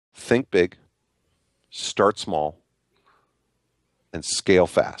think big, start small, and scale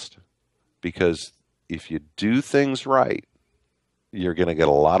fast. Because if you do things right, you're going to get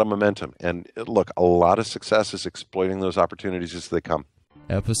a lot of momentum. And look, a lot of success is exploiting those opportunities as they come.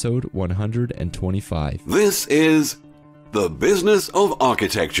 Episode 125. This is The Business of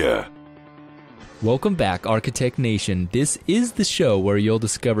Architecture. Welcome back, Architect Nation. This is the show where you'll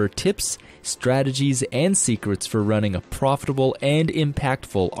discover tips, strategies, and secrets for running a profitable and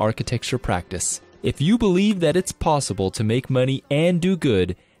impactful architecture practice. If you believe that it's possible to make money and do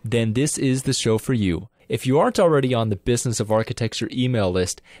good, then this is the show for you. If you aren't already on the Business of Architecture email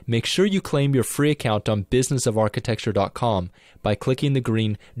list, make sure you claim your free account on businessofarchitecture.com by clicking the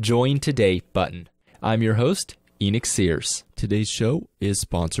green Join Today button. I'm your host, Enoch Sears. Today's show is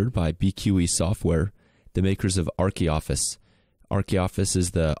sponsored by BQE Software, the makers of ArchiOffice. ArchiOffice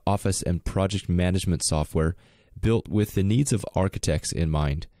is the office and project management software built with the needs of architects in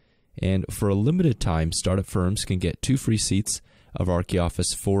mind. And for a limited time, startup firms can get 2 free seats of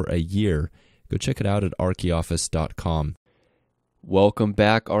ArchiOffice for a year. Go check it out at archioffice.com. Welcome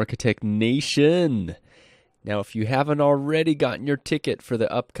back, Architect Nation. Now, if you haven't already gotten your ticket for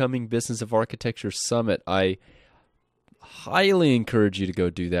the upcoming Business of Architecture Summit, I highly encourage you to go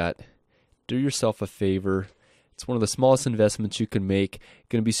do that. Do yourself a favor. It's one of the smallest investments you can make.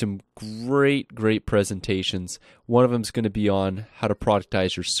 Going to be some great presentations. One of them is going to be on how to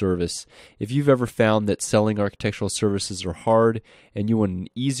productize your service. If you've ever found that selling architectural services are hard and you want an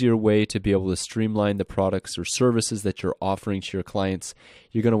easier way to be able to streamline the products or services that you're offering to your clients,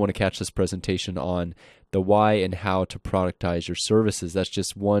 you're going to want to catch this presentation on the why and how to productize your services. That's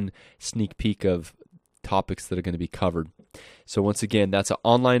just one sneak peek of topics that are going to be covered. So once again, that's an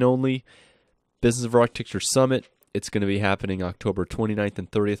online only Business of Architecture Summit. It's going to be happening October 29th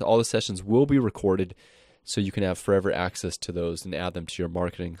and 30th. All the sessions will be recorded so you can have forever access to those and add them to your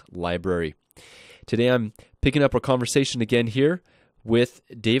marketing library. Today I'm picking up our conversation again here with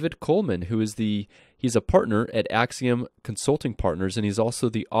David Coleman, who is he's a partner at Axiom Consulting Partners, and he's also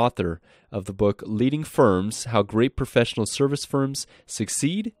the author of the book Leading Firms: How Great Professional Service Firms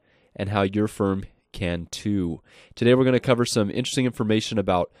Succeed and How Your Firm Can Too. Today we're going to cover some interesting information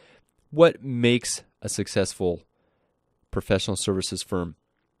about what makes a successful professional services firm.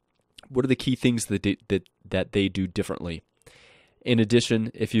 What are the key things that they do differently? In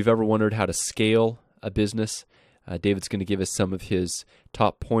addition, if you've ever wondered how to scale a business, David's going to give us some of his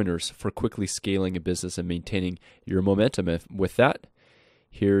top pointers for quickly scaling a business and maintaining your momentum. And with that,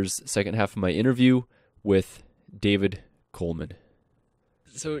 here's the second half of my interview with David Coleman.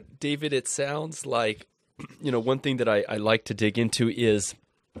 So, David, it sounds like, one thing that I like to dig into is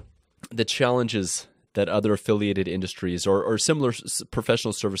the challenges that other affiliated industries or similar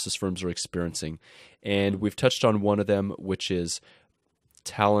professional services firms are experiencing. And we've touched on one of them, which is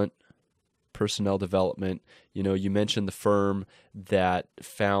talent, personnel development. You mentioned the firm that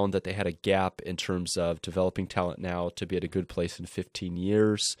found that they had a gap in terms of developing talent now to be at a good place in 15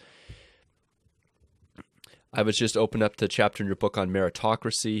 years. I was just opened up the chapter in your book on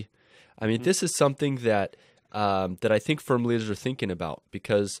meritocracy. I mean, this is something that I think firm leaders are thinking about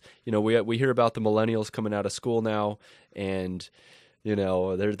because, we hear about the millennials coming out of school now and,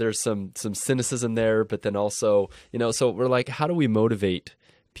 there's some cynicism there, but then also, so we're like, how do we motivate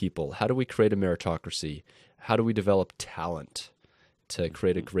people? How do we create a meritocracy? How do we develop talent to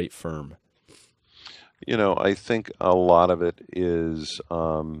create a great firm? I think a lot of it is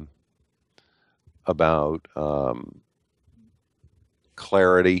about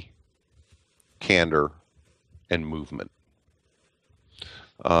clarity, candor, and movement.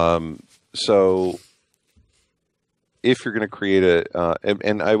 So if you're going to create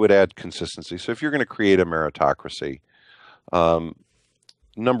and I would add consistency. So if you're going to create a meritocracy,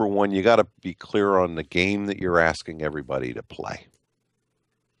 number one, you got to be clear on the game that you're asking everybody to play.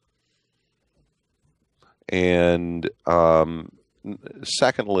 And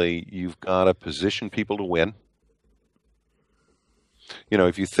secondly, you've got to position people to win.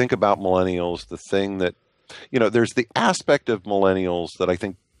 If you think about millennials, the thing that there's the aspect of millennials that I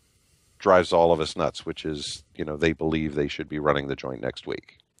think drives all of us nuts, which is, they believe they should be running the joint next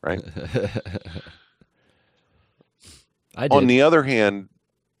week, right? I did. On the other hand,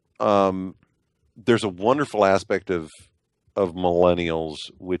 there's a wonderful aspect of millennials,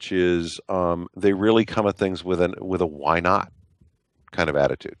 which is they really come at things with a why not kind of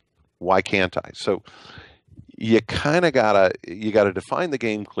attitude. Why can't I? So you kind of gotta define the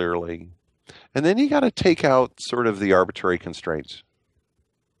game clearly. And then you got to take out sort of the arbitrary constraints.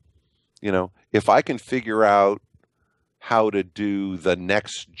 If I can figure out how to do the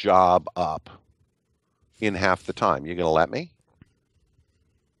next job up in half the time, you're going to let me?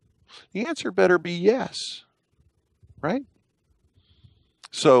 The answer better be yes, right?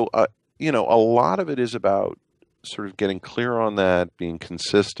 So, a lot of it is about sort of getting clear on that, being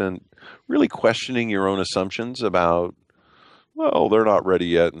consistent, really questioning your own assumptions about, well, they're not ready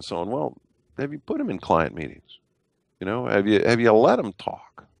yet, and so on. Well, have you put them in client meetings? Have you let them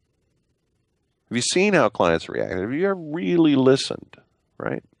talk? Have you seen how clients react? Have you ever really listened?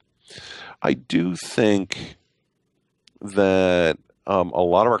 Right? I do think that a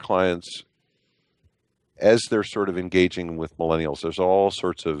lot of our clients, as they're sort of engaging with millennials, there's all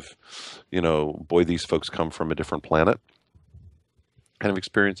sorts of, boy, these folks come from a different planet kind of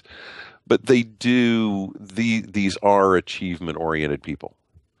experience. But these are achievement-oriented people.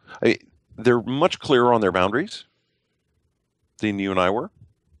 They're much clearer on their boundaries than you and I were,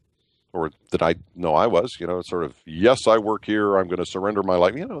 or that I know I was. It's sort of, yes, I work here, I'm going to surrender my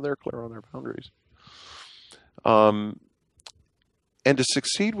life. They're clear on their boundaries. And to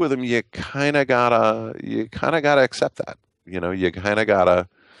succeed with them, you kind of gotta accept that. You kind of gotta,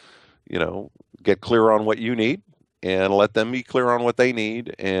 get clear on what you need and let them be clear on what they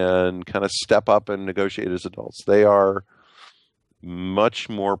need and kind of step up and negotiate as adults. They are much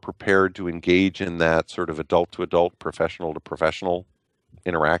more prepared to engage in that sort of adult to adult, professional to professional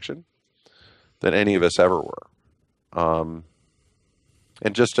interaction than any of us ever were. And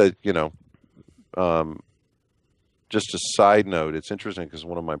just a side note, it's interesting because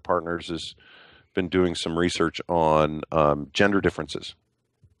one of my partners has been doing some research on gender differences.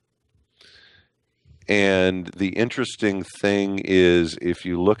 And the interesting thing is, if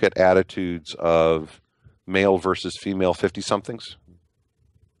you look at attitudes of male versus female 50-somethings,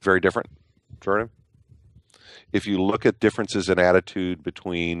 very different, Jordan. If you look at differences in attitude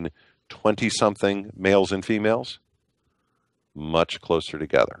between 20-something males and females, much closer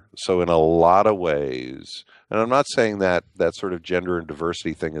together. So in a lot of ways, and I'm not saying that sort of gender and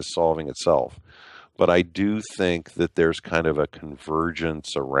diversity thing is solving itself, but I do think that there's kind of a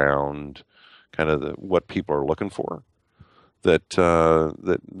convergence around kind of what people are looking for that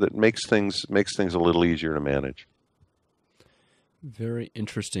makes things a little easier to manage. Very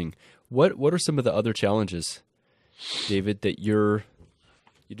interesting. What are some of the other challenges, David, that you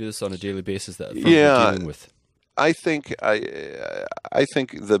do this on a daily basis that firms are dealing with? I think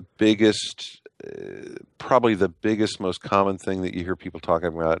the biggest, probably the biggest, most common thing that you hear people talking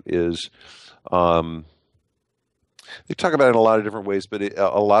about is, they talk about it in a lot of different ways, but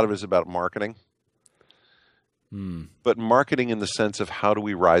a lot of it is about marketing. But marketing in the sense of, how do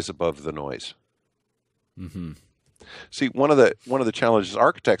we rise above the noise? Mm-hmm. See, one of the challenges,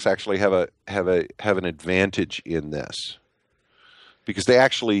 architects actually have an advantage in this, because they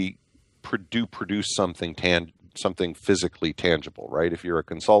actually produce something physically tangible, right? If you're a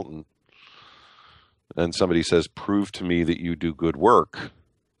consultant and somebody says, prove to me that you do good work,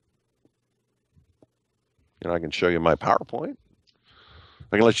 I can show you my PowerPoint.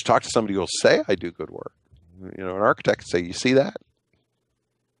 I can let you talk to somebody who will say I do good work. An architect can say, you see that?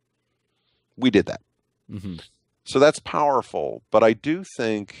 We did that. Mm-hmm. So that's powerful. But I do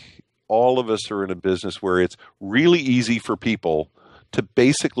think all of us are in a business where it's really easy for people to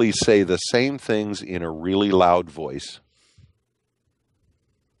basically say the same things in a really loud voice,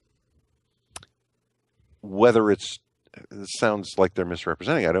 whether it sounds like they're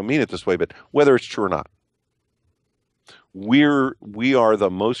misrepresenting. I don't mean it this way, but whether it's true or not. We are the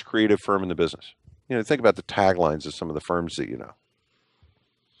most creative firm in the business. Think about the taglines of some of the firms that you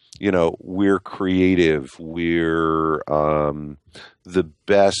know. We're creative. We're the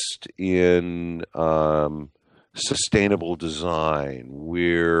best in sustainable design.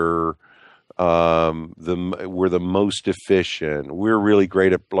 We're the most efficient. We're really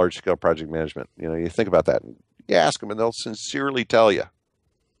great at large scale project management. You think about that, and you ask them, and they'll sincerely tell you,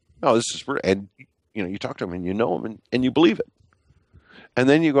 "No, this is," and you talk to them, and you know them, and you believe it. And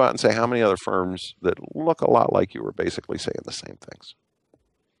then you go out and say, how many other firms that look a lot like you are basically saying the same things?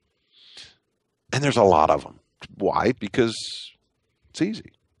 And there's a lot of them. Why? Because it's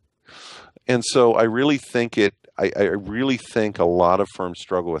easy. And so I really think I really think a lot of firms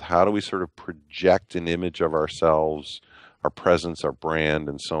struggle with, how do we sort of project an image of ourselves, our presence, our brand,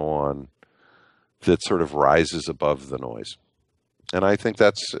 and so on, that sort of rises above the noise. And I think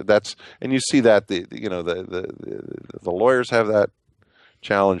that's and you see that the lawyers have that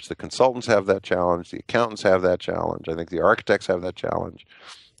challenge, the consultants have that challenge, the accountants have that challenge. I think the architects have that challenge.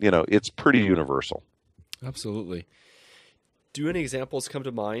 It's pretty universal. Absolutely. Do any examples come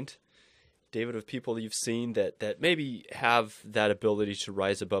to mind, David, of people that you've seen that maybe have that ability to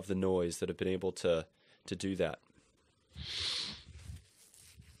rise above the noise, that have been able to do that?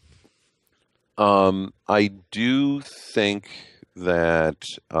 I do think that,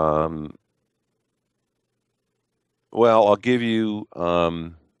 well, I'll give you,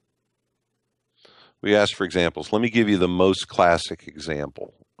 we asked for examples. Let me give you the most classic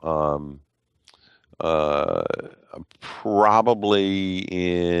example. Uh, Probably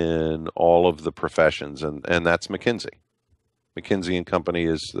in all of the professions, and that's McKinsey. McKinsey and Company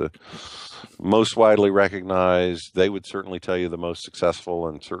is the most widely recognized. They would certainly tell you the most successful,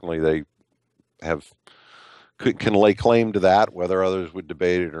 and certainly they have can lay claim to that, whether others would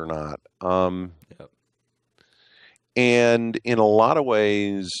debate it or not. Yep. And in a lot of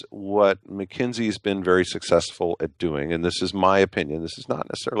ways, what McKinsey's been very successful at doing, and this is my opinion, this is not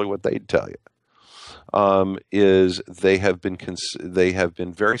necessarily what they'd tell you, is they have been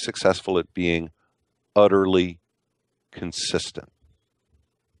very successful at being utterly consistent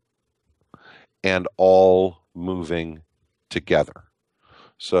and all moving together.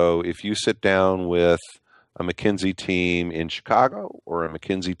 So if you sit down with a McKinsey team in Chicago, or a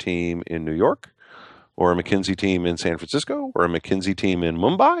McKinsey team in New York, or a McKinsey team in San Francisco, or a McKinsey team in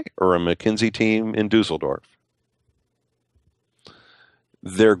Mumbai, or a McKinsey team in Dusseldorf,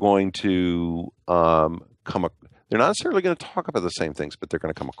 they're going to they're not necessarily going to talk about the same things, but they're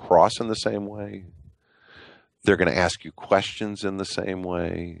going to come across in the same way. They're going to ask you questions in the same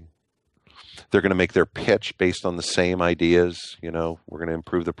way. They're going to make their pitch based on the same ideas. You know, we're going to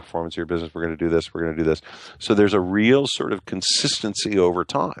improve the performance of your business. We're going to do this. We're going to do this. So there's a real sort of consistency over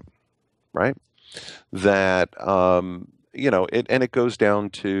time, right? That, it goes down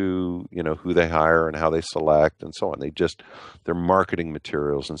to, who they hire and how they select and so on. Their marketing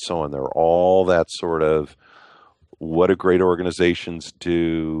materials and so on. They're all that sort of, what do great organizations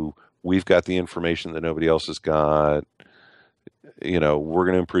do? We've got the information that nobody else has got. We're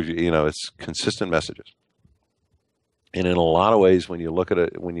going to improve you. It's consistent messages. And in a lot of ways, when you look at a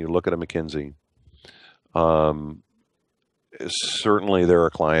McKinsey, certainly there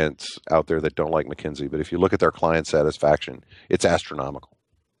are clients out there that don't like McKinsey, but if you look at their client satisfaction, it's astronomical,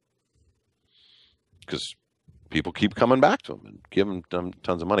 because people keep coming back to them and giving them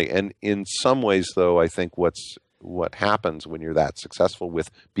tons of money. And in some ways, though, I think what happens when you're that successful with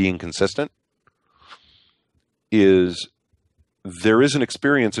being consistent is there is an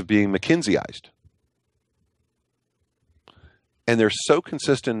experience of being McKinseyized. And they're so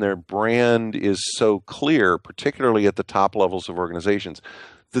consistent, their brand is so clear, particularly at the top levels of organizations,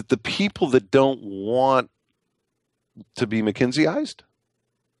 that the people that don't want to be McKinseyized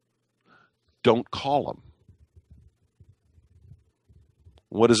don't call them.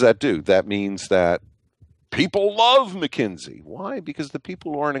 What does that do? That means that people love McKinsey. Why? Because the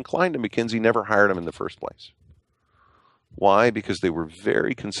people who aren't inclined to McKinsey never hired them in the first place. Why? Because they were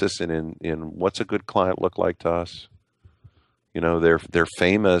very consistent in what's a good client look like to us. They're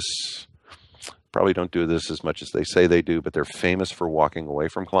famous. Probably don't do this as much as they say they do, but they're famous for walking away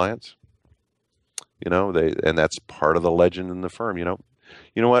from clients. And that's part of the legend in the firm. You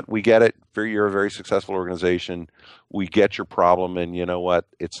know what? We get it. You're a very successful organization. We get your problem, and you know what?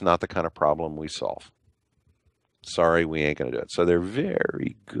 It's not the kind of problem we solve. Sorry, we ain't going to do it. So they're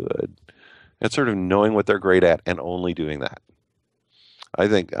very good at sort of knowing what they're great at and only doing that. I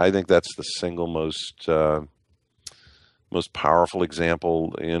think that's the single most powerful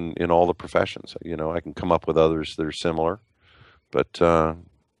example in all the professions. I can come up with others that are similar, but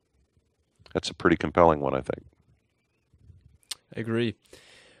that's a pretty compelling one, I think. I agree.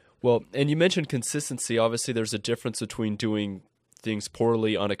 Well, and you mentioned consistency. Obviously, there's a difference between doing things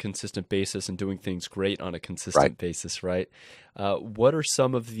poorly on a consistent basis and doing things great on a consistent basis, right? What are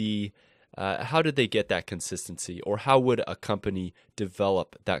some of the how did they get that consistency, or how would a company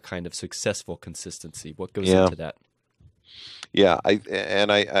develop that kind of successful consistency? What goes into that? Yeah, I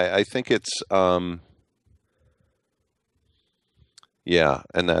think it's and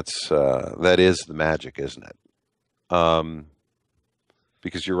that is the magic, isn't it?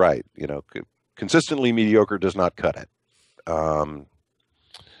 Because you're right, consistently mediocre does not cut it.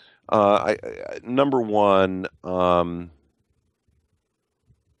 Number one,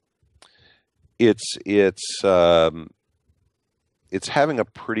 it's having a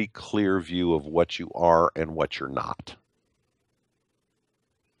pretty clear view of what you are and what you're not.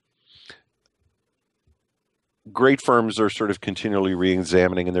 Great firms are sort of continually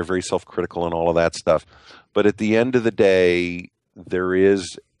re-examining, and they're very self-critical and all of that stuff. But at the end of the day, there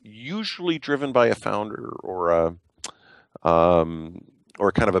is usually driven by a founder or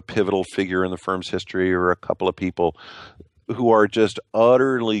kind of a pivotal figure in the firm's history, or a couple of people who are just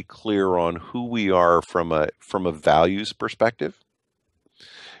utterly clear on who we are from a values perspective.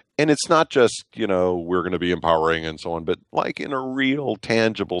 And it's not just, we're going to be empowering and so on, but like in a real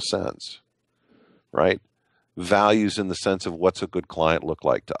tangible sense, right? Values in the sense of what's a good client look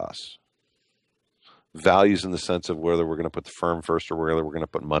like to us. Values in the sense of whether we're going to put the firm first or whether we're going to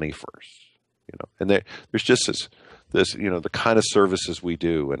put money first. And there's just this the kind of services we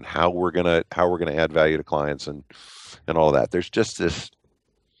do and how we're gonna add value to clients and all of that. There's just this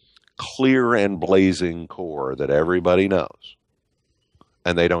clear and blazing core that everybody knows,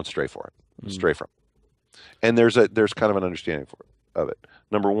 and they don't stray from. And there's kind of an understanding of it.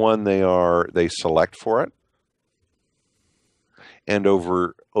 Number one, they select for it, and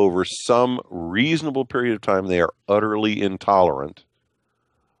over some reasonable period of time, they are utterly intolerant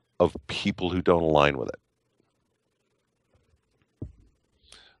of people who don't align with it.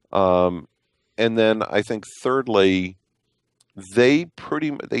 And then I think thirdly, they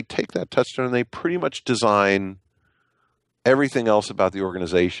take that touchstone and they pretty much design everything else about the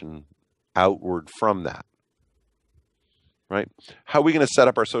organization outward from that. Right? How are we going to set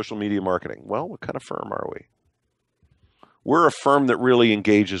up our social media marketing? Well, what kind of firm are we? We're a firm that really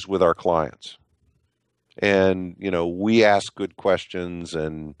engages with our clients. And, we ask good questions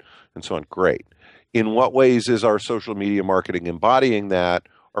and so on. Great. In what ways is our social media marketing embodying that?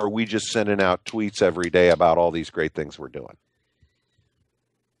 Or are we just sending out tweets every day about all these great things we're doing?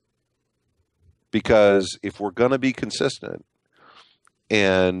 Because if we're going to be consistent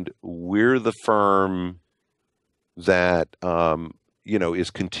and we're the firm that,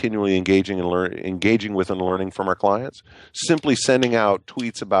 is continually engaging with and learning from our clients, simply sending out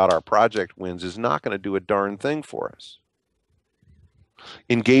tweets about our project wins is not going to do a darn thing for us.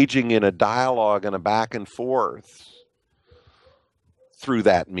 Engaging in a dialogue and a back and forth through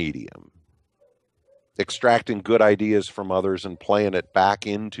that medium, extracting good ideas from others and playing it back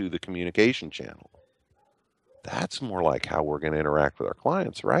into the communication channel. That's more like how we're going to interact with our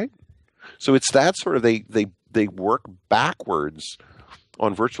clients, right? So it's that sort of, they work backwards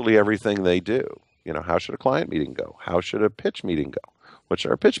on virtually everything they do. How should a client meeting go? How should a pitch meeting go? What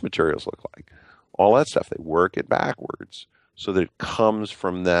should our pitch materials look like? All that stuff. They work it backwards so that it comes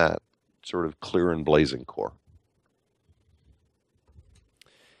from that sort of clear and blazing core.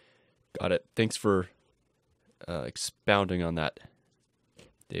 Got it. Thanks for expounding on that,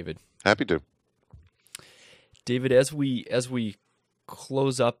 David. Happy to. David, as we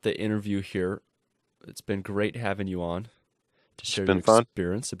close up the interview here, it's been great having you on to share your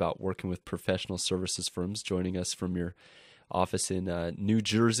experience about working with professional services firms, joining us from your office in New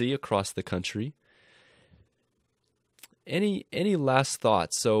Jersey across the country. Any last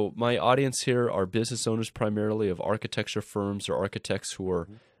thoughts? So my audience here are business owners primarily of architecture firms or architects who are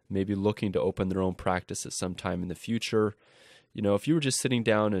maybe looking to open their own practice at some time in the future. If you were just sitting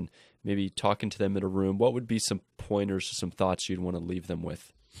down and maybe talking to them in a room, what would be some pointers or some thoughts you'd want to leave them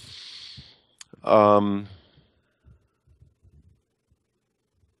with? I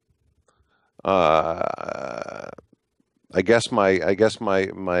guess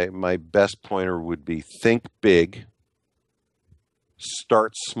my best pointer would be think big,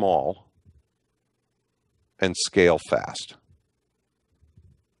 start small, and scale fast.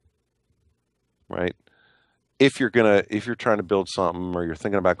 Right? If you're trying to build something or you're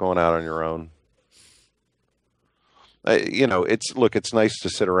thinking about going out on your own, it's nice to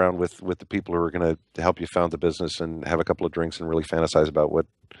sit around with the people who are going to help you found the business and have a couple of drinks and really fantasize about what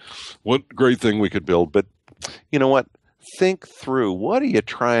great thing we could build. But you know what? Think through, what are you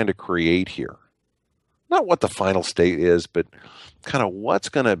trying to create here? Not what the final state is, but kind of what's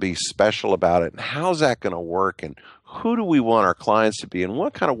going to be special about it and how's that going to work and who do we want our clients to be and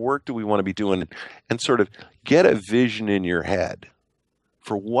what kind of work do we want to be doing, and sort of get a vision in your head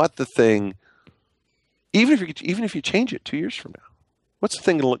for what the thing, even if you change it 2 years from now, what's the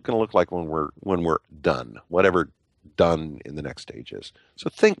thing going to look like when we're done, whatever done in the next stage is. So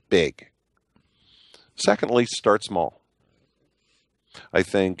think big. Secondly, start small. I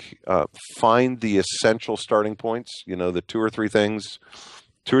think find the essential starting points, the 2 or 3 things,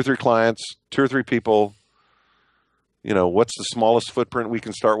 2 or 3 clients, 2 or 3 people. What's the smallest footprint we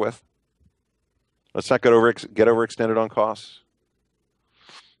can start with? Let's not get overextended on costs.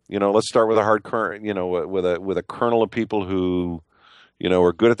 Let's start with a hard current, with a kernel of people who,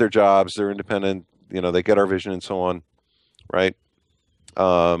 are good at their jobs, they're independent, they get our vision and so on, right?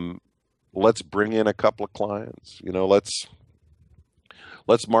 Let's bring in a couple of clients,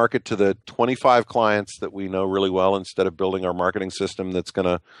 let's market to the 25 clients that we know really well instead of building our marketing system that's going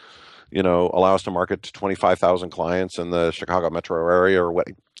to, allow us to market to 25,000 clients in the Chicago metro area or what.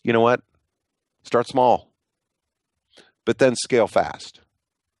 You know what? Start small, but then scale fast,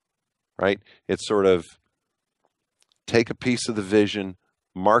 right? It's sort of take a piece of the vision,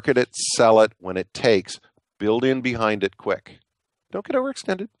 market it, sell it when it takes, build in behind it quick. Don't get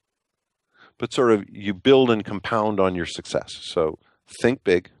overextended, but sort of you build and compound on your success. So think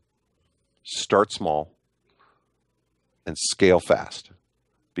big, start small, and scale fast.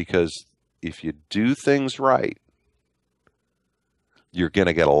 Because if you do things right, you're going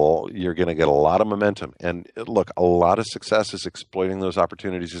to get a lot of momentum. And look, a lot of success is exploiting those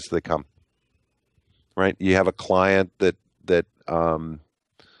opportunities as they come. Right? You have a client that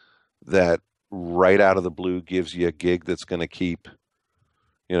right out of the blue gives you a gig that's going to keep.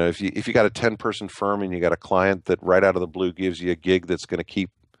 You know, if you got a 10-person firm and you got a client that right out of the blue gives you a gig that's going to keep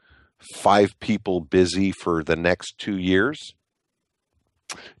 5 people busy for the next 2 years,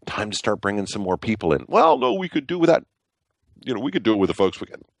 time to start bringing some more people in. Well, no, we could do with that. You know, we could do it with the folks we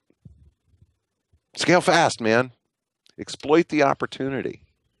can. Scale fast, man. Exploit the opportunity,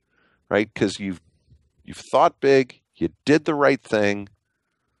 right? Because you've thought big, you did the right thing,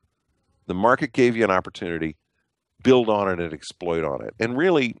 the market gave you an opportunity, build on it and exploit on it. And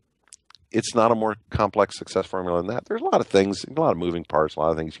really, it's not a more complex success formula than that. There's a lot of things, a lot of moving parts, a lot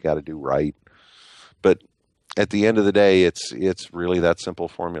of things you got to do right. But at the end of the day, it's really that simple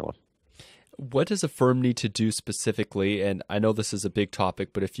formula. What does a firm need to do specifically? And I know this is a big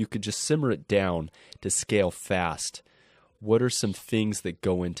topic, but if you could just simmer it down to scale fast, what are some things that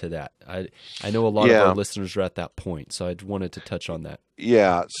go into that? I know a lot of our listeners are at that point, so I wanted to touch on that.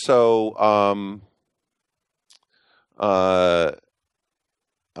 Yeah. So,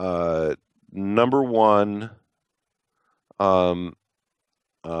 number one, hire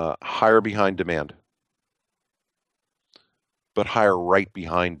behind demand, but hire right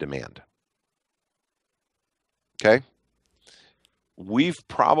behind demand. Okay. We've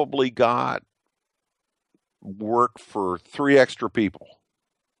probably got work for 3 extra people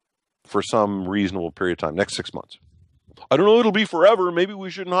for some reasonable period of time, next 6 months. I don't know, it'll be forever. Maybe we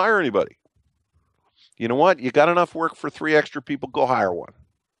shouldn't hire anybody. You know what? You got enough work for 3 extra people, go hire one.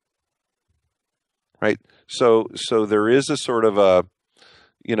 Right? So there is a sort of a,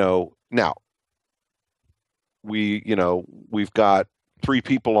 now we've got 3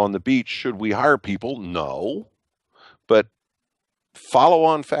 people on the beach. Should we hire people? No. But follow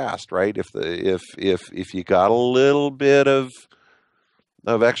on fast, right? If you got a little bit of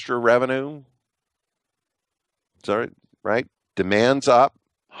extra revenue, sorry, right? Demand's up,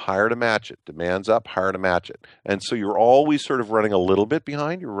 hire to match it. Demand's up, hire to match it. And so you're always sort of running a little bit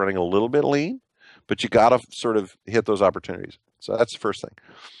behind. You're running a little bit lean, but you got to sort of hit those opportunities. So that's the first thing.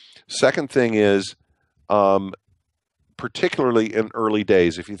 Second thing is, particularly in early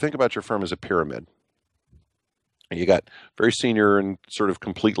days, if you think about your firm as a pyramid, you got very senior and sort of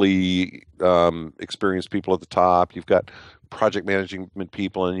completely experienced people at the top. You've got project management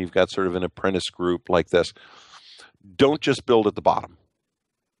people, and you've got sort of an apprentice group like this. Don't just build at the bottom.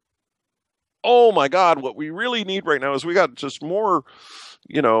 Oh my God, what we really need right now is we got just more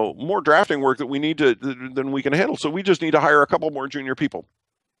drafting work that we need than we can handle. So we just need to hire a couple more junior people.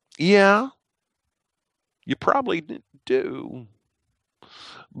 Yeah, you probably do.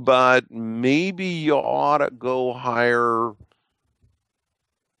 But maybe you ought to go hire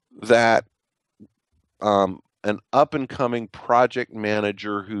that an up-and-coming project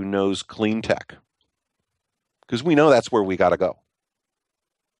manager who knows clean tech. Because we know that's where we got to go.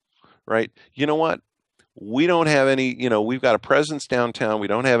 Right? You know what? We don't have any, we've got a presence downtown. We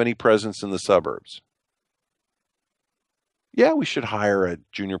don't have any presence in the suburbs. Yeah, we should hire a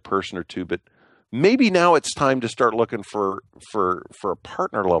junior person or two, but maybe now it's time to start looking for a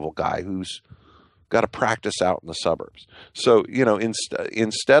partner level guy who's got a practice out in the suburbs. So,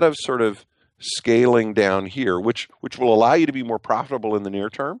 instead of sort of scaling down here, which will allow you to be more profitable in the near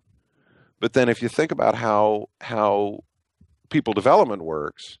term, but then if you think about how people development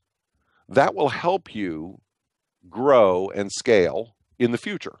works, that will help you grow and scale in the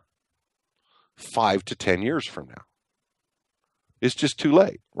future, 5 to 10 years from now. It's just too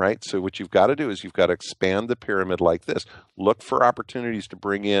late, right? So what you've got to do is you've got to expand the pyramid like this. Look for opportunities to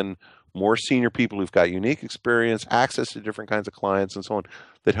bring in more senior people who've got unique experience, access to different kinds of clients and so on,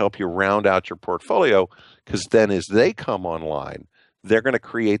 that help you round out your portfolio, because then as they come online, they're going to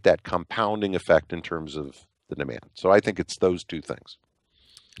create that compounding effect in terms of the demand. So I think it's those 2 things.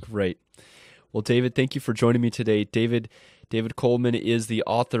 Great. Well, David, thank you for joining me today. David Coleman is the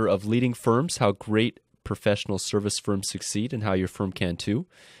author of Leading Firms, How Great Professional Service Firms Succeed and How Your Firm Can Too.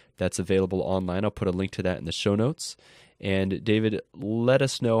 That's available online. I'll put a link to that in the show notes. And David, let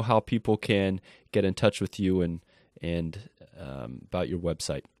us know how people can get in touch with you and about your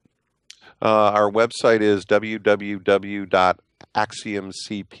website. Our website is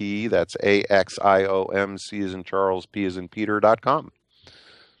www.axiomcp, that's AXIOMC as in Charles, P as in Peter.com.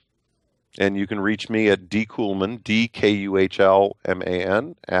 And you can reach me at dkuhlman,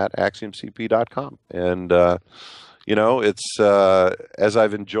 DKUHLMAN, at axiomcp.com. And, it's as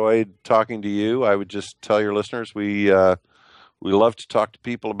I've enjoyed talking to you, I would just tell your listeners we love to talk to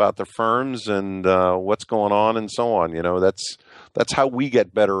people about their firms and what's going on and so on. That's how we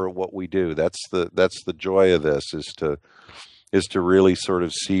get better at what we do. That's the joy of this is to really sort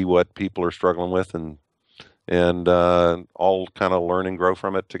of see what people are struggling with and all kind of learn and grow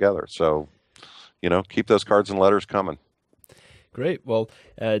from it together. So, keep those cards and letters coming. Great. Well,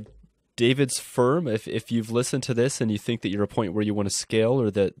 David's firm, if you've listened to this and you think that you're at a point where you want to scale or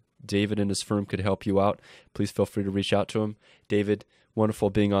that David and his firm could help you out, please feel free to reach out to him. David, wonderful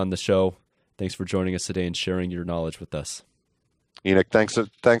being on the show. Thanks for joining us today and sharing your knowledge with us. Enoch, thanks a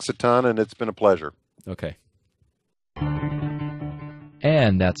ton, and it's been a pleasure. Okay.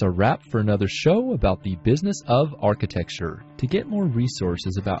 And that's a wrap for another show about the business of architecture. To get more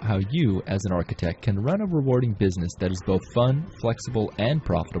resources about how you, as an architect, can run a rewarding business that is both fun, flexible, and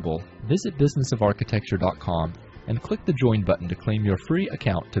profitable, visit businessafarchitecture.com and click the Join button to claim your free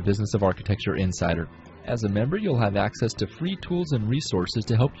account to Business of Architecture Insider. As a member, you'll have access to free tools and resources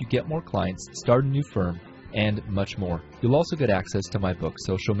to help you get more clients, start a new firm, and much more. You'll also get access to my book,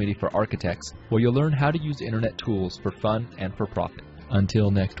 Social Media for Architects, where you'll learn how to use internet tools for fun and for profit.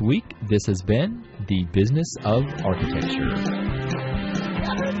 Until next week, this has been The Business of Architecture.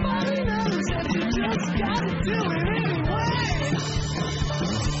 Everybody knows that you just gotta do it anyway.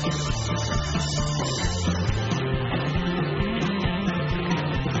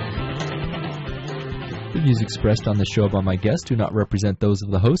 The views expressed on the show by my guests do not represent those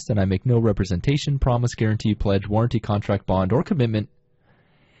of the host, and I make no representation, promise, guarantee, pledge, warranty, contract, bond, or commitment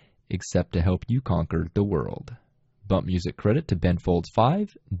except to help you conquer the world. Bump music credit to Ben Folds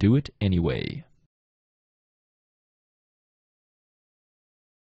 5, Do It Anyway.